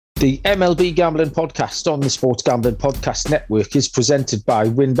The MLB Gambling Podcast on the Sports Gambling Podcast Network is presented by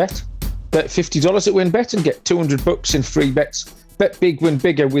WynnBET. Bet $50 at WynnBET and get $200 in free bets. Bet big, win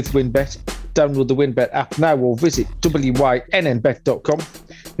bigger with WynnBET. Download the WynnBET app now or visit wynnbet.com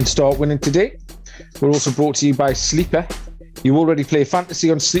and start winning today. We're also brought to you by Sleeper. You already play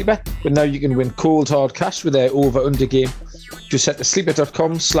fantasy on Sleeper, but now you can win cold hard cash with their over-under game. Just head to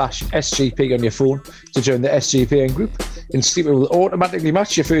sleeper.com/SGP on your phone to join the SGPN group. And Sleeper will automatically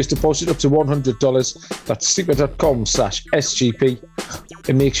match your first deposit up to $100. That's sleeper.com/SGP.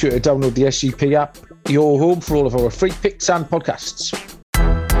 And make sure to download the SGP app, your home for all of our free picks and podcasts.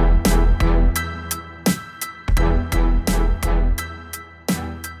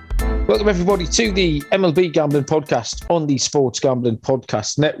 Welcome everybody to the MLB Gambling Podcast on the Sports Gambling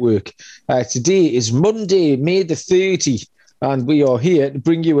Podcast Network. Today is Monday, May the 30th, and we are here to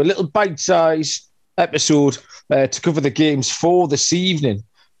bring you a little bite-sized episode to cover the games for this evening,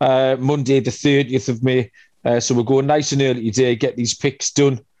 Monday the 30th of May. So we're going nice and early today, get these picks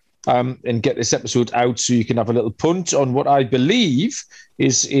done and get this episode out so you can have a little punt on what I believe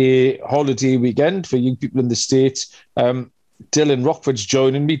is a holiday weekend for you people in the States. Dylan Rockford's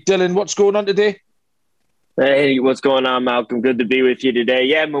joining me. Dylan, what's going on today? Hey, what's going on, Malcolm? Good to be with you today.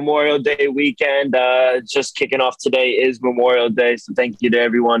 Yeah, Memorial Day weekend. Just kicking off today is Memorial Day, so thank you to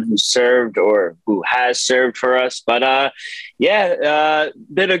everyone who served or who has served for us. But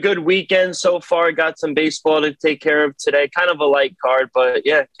been a good weekend so far. Got some baseball to take care of today. Kind of a light card, but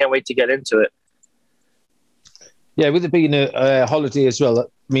yeah, can't wait to get into it. Yeah, with it being a holiday as well, that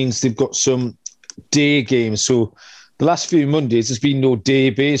means they've got some day games. So the last few Mondays, there's been no day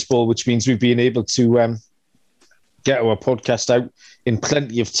baseball, which means we've been able to get our podcast out in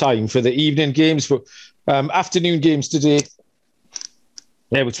plenty of time for the evening games. But afternoon games today,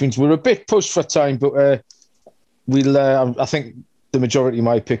 which means we're a bit pushed for time, but I think the majority of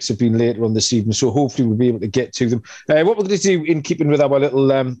my picks have been later on this evening, so hopefully we'll be able to get to them. What we're going to do in keeping with our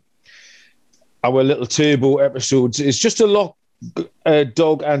little turbo episodes is just a lock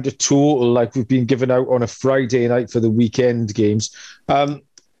dog and a total like we've been giving out on a Friday night for the weekend games.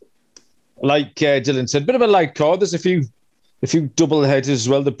 Like Dylan said, a bit of a light card. There's a few double headers as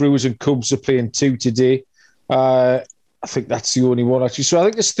well. The Brewers and Cubs are playing 2 today. I think that's the only one actually. So I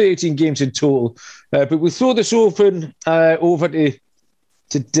think there's 13 games in total. But we'll throw this open over to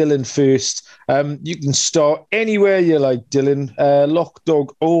Dylan first. You can start anywhere you like, Dylan. Lock,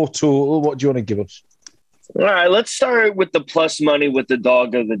 dog, or total. What do you want to give us? All right, let's start with the plus money with the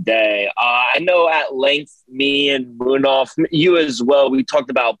dog of the day. I know at length, me and Moonoff, you as well, we talked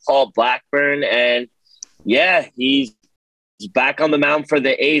about Paul Blackburn, and yeah, he's back on the mound for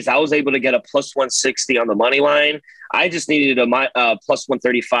the A's. I was able to get a plus 160 on the money line. I just needed a plus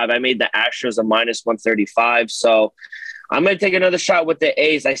 135. I made the Astros a minus 135, so I'm going to take another shot with the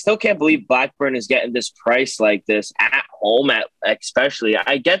A's. I still can't believe Blackburn is getting this price like this at home, especially.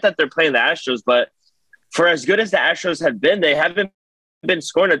 I get that they're playing the Astros, but for as good as the Astros have been, they haven't been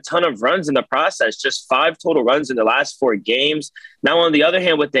scoring a ton of runs in the process, just 5 total runs in the last 4 games. Now, on the other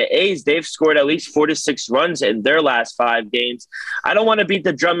hand, with the A's, they've scored at least 4 to 6 runs in their last 5 games. I don't want to beat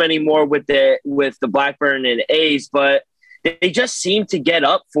the drum anymore with the Blackburn and A's, but they just seem to get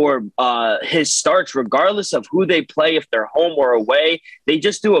up for his starts, regardless of who they play, if they're home or away. They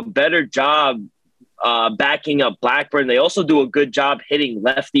just do a better job backing up Blackburn. They also do a good job hitting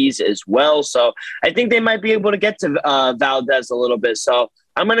lefties as well. So I think they might be able to get to Valdez a little bit. So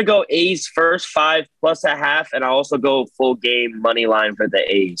I'm going to go A's first 5 plus a half, and I'll also go full game money line for the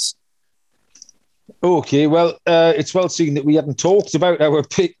A's. Okay, well, it's well seen that we hadn't talked about our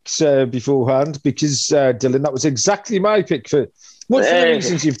picks beforehand because, Dylan, that was exactly my pick for much of the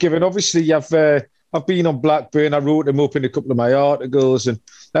reasons you've given. Obviously, I've been on Blackburn. I wrote him up in a couple of my articles, and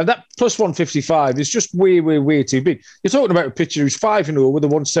that plus 155 is just way, way, way too big. You're talking about a pitcher who's 5-0 with a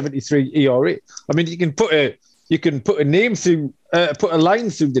 173 ERA. I mean, you can put a name through, put a line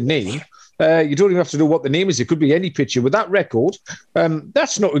through the name. You don't even have to know what the name is. It could be any pitcher with that record.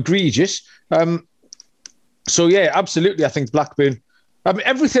 That's not egregious. So yeah, absolutely. I think Blackburn. I mean,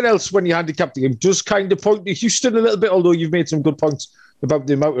 everything else when you handicap the game does kind of point to Houston a little bit, although you've made some good points about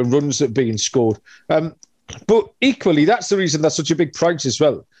the amount of runs that are being scored. But equally, that's the reason that's such a big price as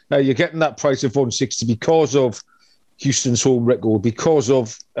well. You're getting that price of 160 because of Houston's home record, because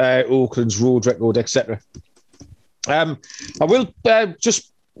of Oakland's road record, etc. I will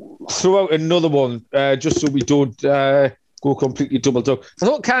just throw out another one, just so we don't go completely double dog. I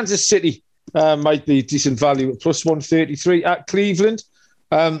thought Kansas City might be decent value at plus 133 at Cleveland.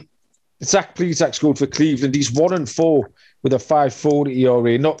 Zach Plesac scored for Cleveland. He's 1-4 with a 5.40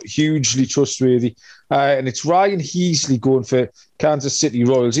 ERA, not hugely trustworthy. And it's Ryan Heasley going for Kansas City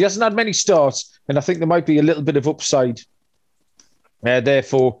Royals. He hasn't had many starts, and I think there might be a little bit of upside.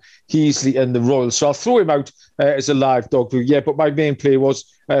 Therefore, Heasley and the Royals. So I'll throw him out as a live dog. Yeah, but my main play was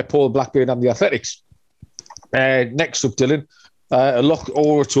Paul Blackburn and the Athletics. Next up, Dylan, a lock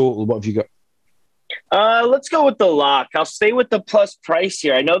or a total. What have you got? Let's go with the lock. I'll stay with the plus price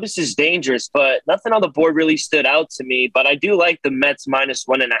here. I know this is dangerous, but nothing on the board really stood out to me. But I do like the Mets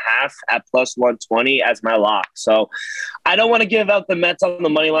 -1.5 at plus 120 as my lock. So I don't want to give out the Mets on the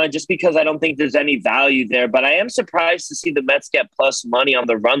money line just because I don't think there's any value there. But I am surprised to see the Mets get plus money on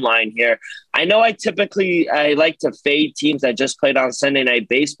the run line here. I know I like to fade teams that just played on Sunday Night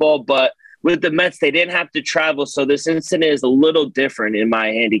Baseball, but with the Mets, they didn't have to travel, so this incident is a little different in my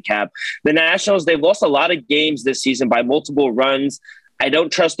handicap. The Nationals, they've lost a lot of games this season by multiple runs. I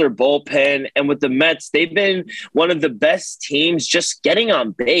don't trust their bullpen. And with the Mets, they've been one of the best teams just getting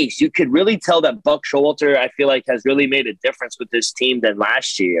on base. You could really tell that Buck Showalter, I feel like, has really made a difference with this team than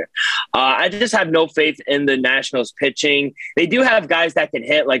last year. I just have no faith in the Nationals pitching. They do have guys that can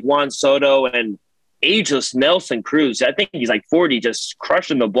hit like Juan Soto and ageless Nelson Cruz. I think he's like 40, just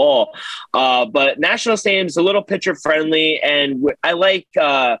crushing the ball. But National Stadium's a little pitcher friendly, and I like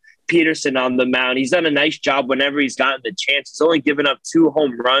Peterson on the mound. He's done a nice job whenever he's gotten the chance. He's only given up 2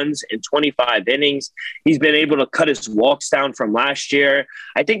 home runs in 25 innings. He's been able to cut his walks down from last year.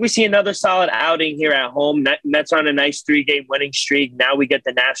 I think we see another solid outing here at home. Mets are on a nice 3-game winning streak. Now we get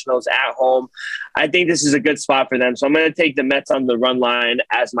the Nationals at home. I think this is a good spot for them. So I'm going to take the Mets on the run line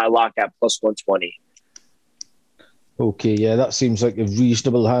as my lock at plus 120. Okay, yeah, that seems like a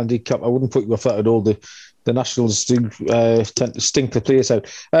reasonable handicap. I wouldn't put you off that at all. The Nationals do tend to stink the place out.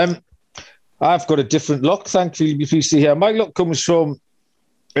 I've got a different lock, thankfully, you'll be pleased to hear. My lock comes from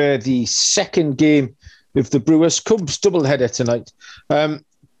the second game of the Brewers Cubs doubleheader tonight.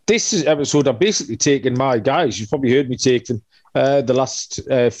 This episode, I've basically taken my guys. You've probably heard me take them the last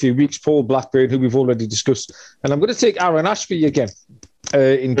few weeks. Paul Blackburn, who we've already discussed. And I'm going to take Aaron Ashby again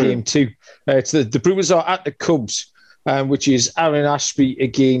in game 2. The Brewers are at the Cubs. Which is Aaron Ashby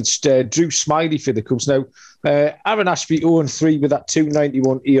against Drew Smiley for the Cubs. Now, Aaron Ashby 0-3 with that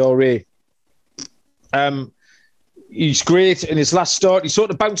 2.91 ERA. He's great in his last start. He sort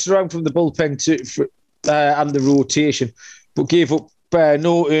of bounced around from the bullpen and the rotation, but gave up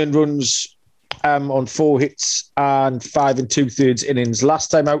no earned runs on 4 hits and 5 2/3 innings. Last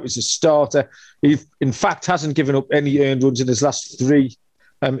time out as a starter, he in fact hasn't given up any earned runs in his last 3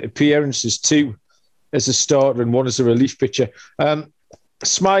 appearances, 2 as a starter and 1 as a relief pitcher.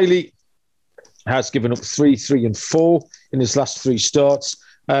 Smiley has given up 3, 3, and 4 in his last 3 starts.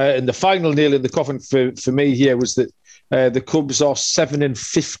 And the final nail in the coffin for me here was that the Cubs are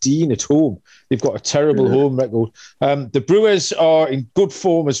 7-15 at home. They've got a terrible home record. The Brewers are in good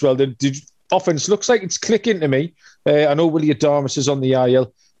form as well. The offense looks like it's clicking to me. I know Willie Adames is on the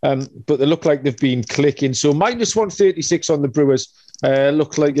IL, but they look like they've been clicking. So -136 on the Brewers.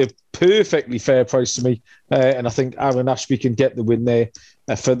 Look like a perfectly fair price to me. And I think Aaron Ashby can get the win there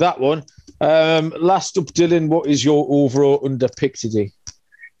for that one. Last up, Dylan, what is your overall under pick today?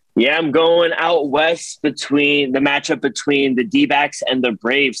 Yeah, I'm going out west between the matchup between the D-backs and the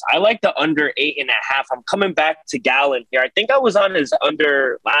Braves. I like the under 8.5. I'm coming back to Gallen here. I think I was on his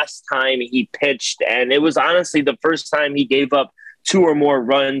under last time he pitched, and it was honestly the first time he gave up 2 or more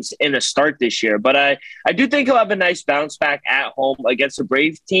runs in a start this year. But I do think he'll have a nice bounce back at home against a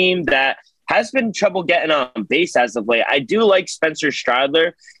Brave team that has been trouble getting on base as of late. I do like Spencer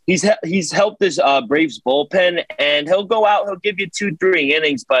Strider. He's helped this Braves bullpen, and he'll go out, he'll give you 2-3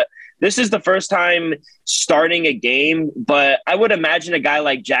 innings, but this is the first time starting a game. But I would imagine a guy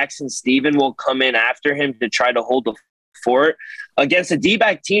like Jackson Steven will come in after him to try to hold the fort against a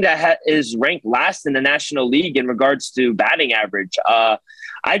D-back team that is ranked last in the National League in regards to batting average.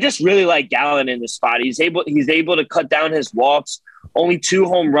 I just really like Gallen in this spot. He's able to cut down his walks. Only 2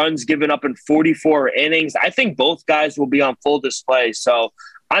 home runs given up in 44 innings. I think both guys will be on full display. So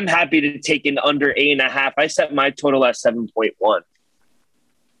I'm happy to take in under 8.5. I set my total at 7.1.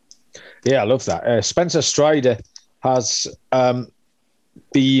 Yeah, I love that. Spencer Strider has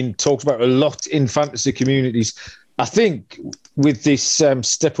been talked about a lot in fantasy communities. I think with this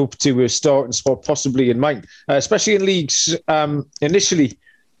step up to a starting spot possibly in mind, especially in leagues initially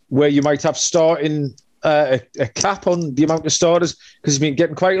where you might have starting a cap on the amount of starters because he's been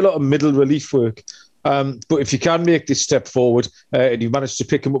getting quite a lot of middle relief work. But if you can make this step forward and you've managed to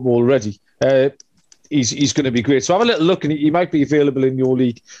pick him up already, he's going to be great. So have a little look and he might be available in your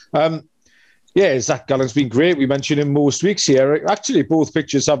league. Yeah, Zach Gallen's been great. We mentioned him most weeks here. Actually, both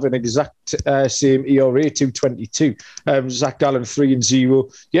pitchers have an exact same ERA, 2.22. Zach Gallen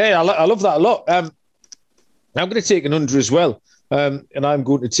 3-0. Yeah, I love that a lot. I'm going to take an under as well. And I'm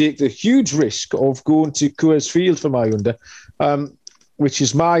going to take the huge risk of going to Coors Field for my under, which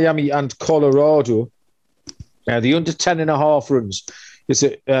is Miami and Colorado. The under 10.5 runs is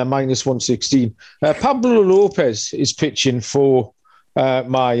at minus 116. Pablo Lopez is pitching for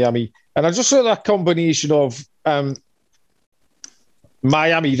Miami. And I just saw that combination of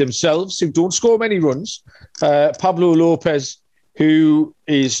Miami themselves, who don't score many runs, Pablo Lopez, who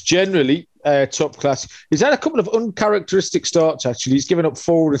is generally top class. He's had a couple of uncharacteristic starts, actually. He's given up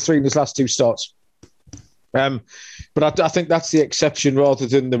 4 3 in his last 2 starts. But I think that's the exception rather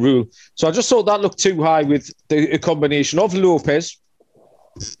than the rule. So I just thought that looked too high with a combination of Lopez,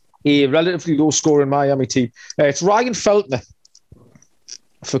 a relatively low-scoring Miami team. It's Ryan Feltner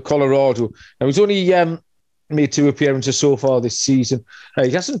for Colorado. Now, he's only made 2 appearances so far this season.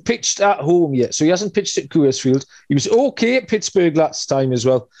 He hasn't pitched at home yet, so he hasn't pitched at Coors Field. He was okay at Pittsburgh last time as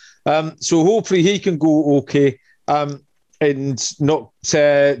well. So hopefully he can go okay and not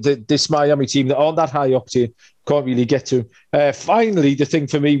this Miami team that aren't that high octane, can't really get to him. Finally, the thing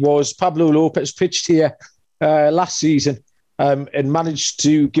for me was Pablo Lopez pitched here last season and managed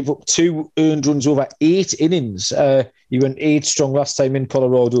to give up 2 earned runs over 8 innings. He went 8 strong last time in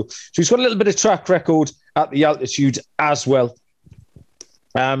Colorado. So he's got a little bit of track record at the altitude as well.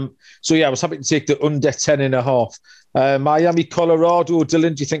 So yeah, I was happy to take the under 10.5. Miami, Colorado.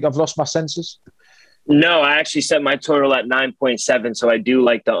 Dylan, do you think I've lost my senses? No, I actually set my total at 9.7, so I do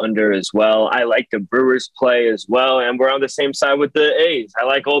like the under as well. I like the Brewers play as well, and we're on the same side with the A's. I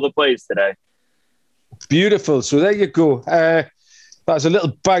like all the plays today. Beautiful. So there you go. That's a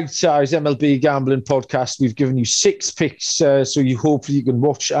little bite-sized MLB gambling podcast. We've given you 6 picks, so hopefully you can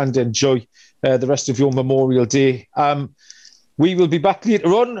watch and enjoy the rest of your Memorial Day. We will be back later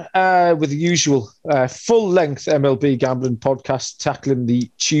on with the usual full-length MLB gambling podcast tackling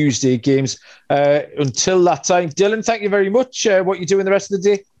the Tuesday games. Until that time, Dylan, thank you very much. What are you doing the rest of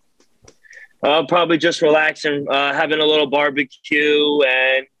the day? I'll probably just relaxing, having a little barbecue,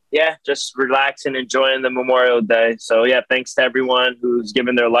 and just relaxing, enjoying the Memorial Day. So thanks to everyone who's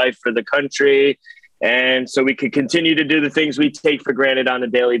given their life for the country, and so we can continue to do the things we take for granted on a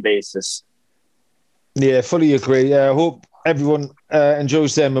daily basis. Yeah, fully agree. I hope everyone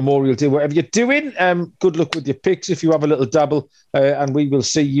enjoys their Memorial Day, whatever you're doing. Good luck with your picks if you have a little dabble, and we will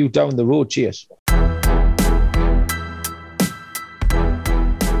see you down the road. Cheers.